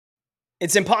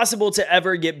It's impossible to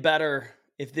ever get better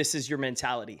if this is your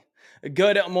mentality.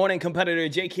 Good morning, competitor.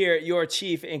 Jake here, your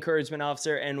Chief Encouragement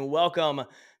Officer, and welcome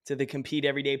to the Compete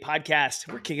Everyday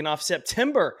podcast. We're kicking off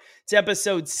September. It's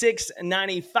episode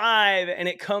 695, and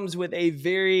it comes with a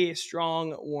very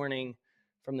strong warning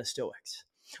from the Stoics.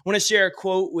 I want to share a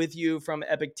quote with you from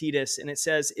Epictetus, and it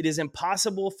says, "It is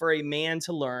impossible for a man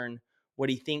to learn what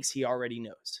he thinks he already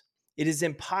knows." It is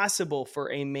impossible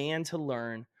for a man to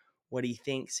learn what he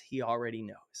thinks he already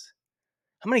knows.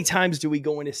 How many times do we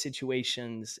go into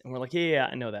situations and we're like, yeah,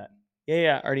 I know that.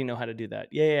 Yeah, I already know how to do that.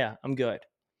 Yeah, I'm good.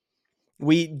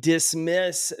 We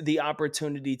dismiss the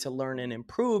opportunity to learn and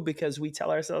improve because we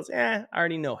tell ourselves, I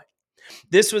already know it.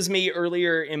 This was me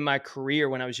earlier in my career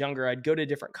when I was younger. I'd go to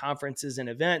different conferences and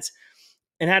events,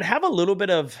 and I'd have a little bit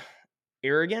of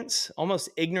arrogance, almost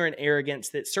ignorant arrogance,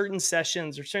 that certain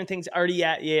sessions or certain things I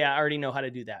already know how to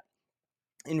do that.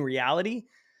 In reality,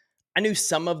 I knew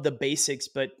some of the basics,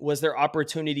 but was there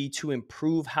opportunity to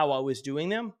improve how I was doing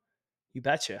them? You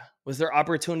betcha. Was there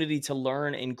opportunity to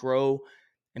learn and grow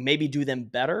and maybe do them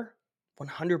better?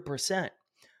 100%.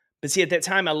 But see, at that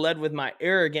time, I led with my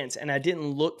arrogance and I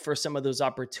didn't look for some of those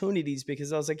opportunities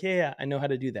because I was like, yeah, I know how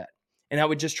to do that. And I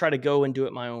would just try to go and do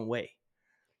it my own way.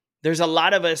 There's a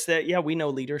lot of us that, we know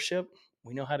leadership.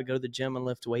 We know how to go to the gym and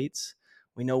lift weights.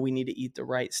 We know we need to eat the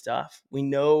right stuff. We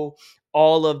know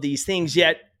all of these things,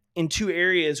 yet in two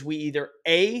areas, we either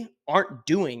A, aren't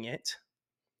doing it,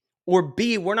 or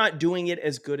B, we're not doing it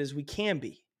as good as we can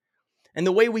be. And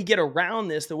the way we get around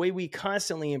this, the way we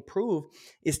constantly improve,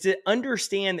 is to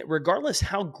understand that regardless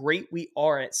how great we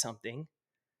are at something,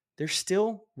 there's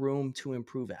still room to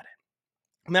improve at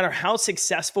it. No matter how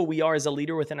successful we are as a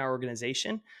leader within our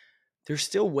organization, there's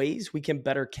still ways we can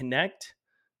better connect,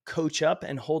 coach up,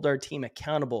 and hold our team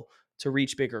accountable to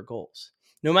reach bigger goals.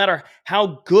 No matter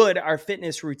how good our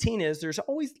fitness routine is, there's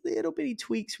always little bitty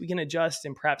tweaks we can adjust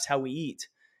in perhaps how we eat,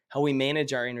 how we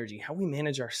manage our energy, how we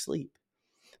manage our sleep.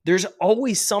 There's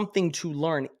always something to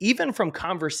learn, even from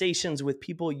conversations with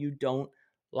people you don't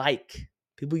like,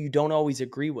 people you don't always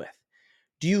agree with.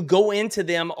 Do you go into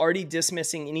them already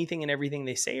dismissing anything and everything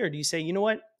they say? Or do you say, you know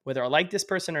what, whether I like this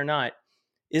person or not,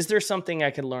 is there something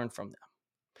I could learn from them?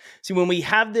 See, when we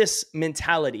have this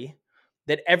mentality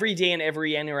that every day and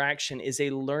every interaction is a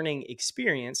learning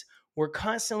experience, we're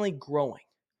constantly growing,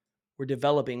 we're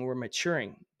developing, we're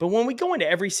maturing. But when we go into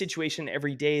every situation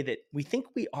every day that we think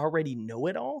we already know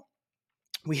it all,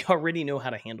 we already know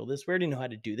how to handle this, we already know how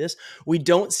to do this, we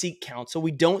don't seek counsel,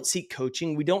 we don't seek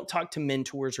coaching, we don't talk to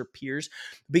mentors or peers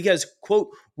because, quote,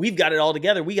 we've got it all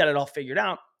together, we got it all figured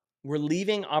out. We're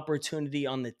leaving opportunity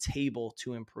on the table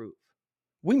to improve.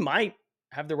 We might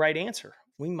have the right answer.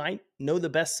 We might know the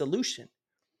best solution.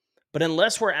 But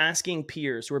unless we're asking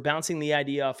peers, we're bouncing the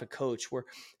idea off a coach, we're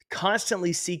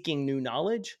constantly seeking new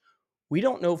knowledge, we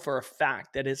don't know for a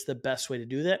fact that it's the best way to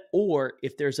do that or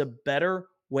if there's a better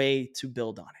way to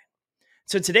build on it.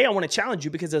 So today I want to challenge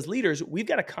you because as leaders, we've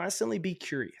got to constantly be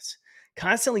curious,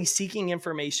 constantly seeking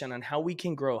information on how we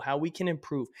can grow, how we can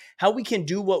improve, how we can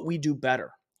do what we do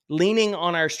better. Leaning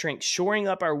on our strengths, shoring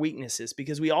up our weaknesses,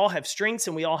 because we all have strengths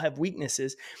and we all have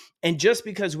weaknesses. And just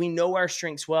because we know our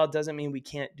strengths well doesn't mean we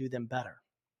can't do them better.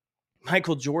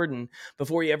 Michael Jordan,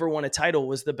 before he ever won a title,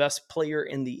 was the best player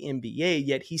in the NBA,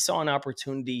 yet he saw an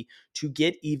opportunity to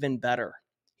get even better.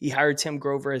 He hired Tim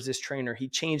Grover as his trainer. He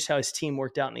changed how his team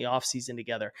worked out in the offseason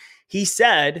together. He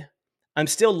said, I'm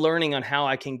still learning on how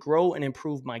I can grow and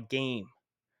improve my game.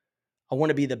 I want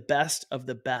to be the best of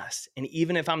the best. And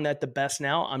even if I'm not the best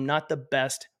now, I'm not the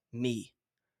best me.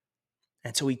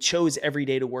 And so he chose every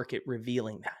day to work at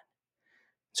revealing that.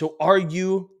 So are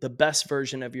you the best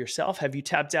version of yourself? Have you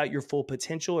tapped out your full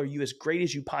potential? Are you as great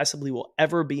as you possibly will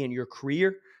ever be in your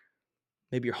career?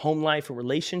 Maybe your home life or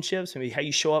relationships, maybe how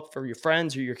you show up for your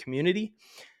friends or your community.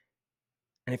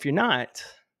 And if you're not,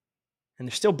 and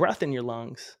there's still breath in your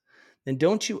lungs, then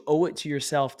don't you owe it to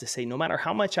yourself to say, no matter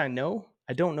how much I know,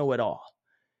 I don't know it all.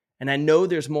 And I know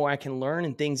there's more I can learn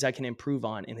and things I can improve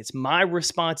on. And it's my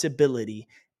responsibility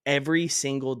every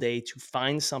single day to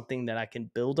find something that I can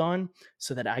build on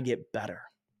so that I get better.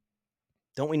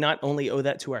 Don't we not only owe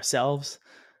that to ourselves,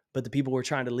 but the people we're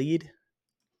trying to lead?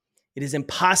 It is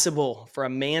impossible for a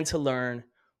man to learn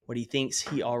what he thinks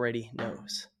he already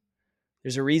knows.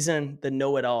 There's a reason the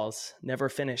know-it-alls never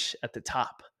finish at the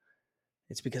top.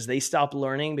 It's because they stop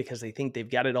learning because they think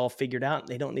they've got it all figured out and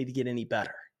they don't need to get any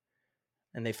better.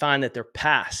 And they find that they're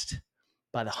passed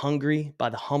by the hungry, by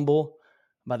the humble,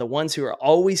 by the ones who are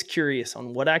always curious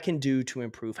on what I can do to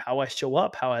improve how I show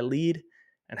up, how I lead,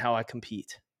 and how I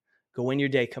compete. Go win your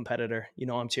day, competitor. You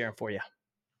know I'm cheering for you.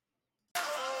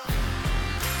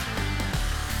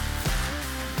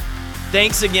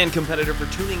 Thanks again, competitor, for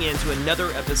tuning in to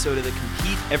another episode of the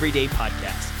Compete Everyday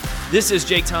podcast. This is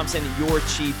Jake Thompson, your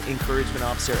Chief Encouragement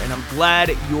Officer, and I'm glad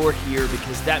you're here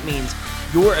because that means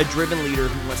you're a driven leader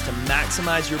who wants to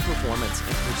maximize your performance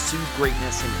and pursue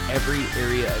greatness in every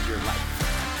area of your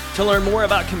life. To learn more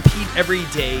about Compete Every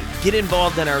Day, get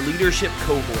involved in our leadership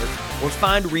cohort, or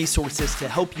find resources to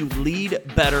help you lead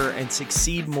better and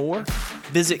succeed more,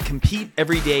 visit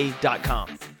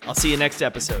CompeteEveryday.com. I'll see you next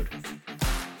episode.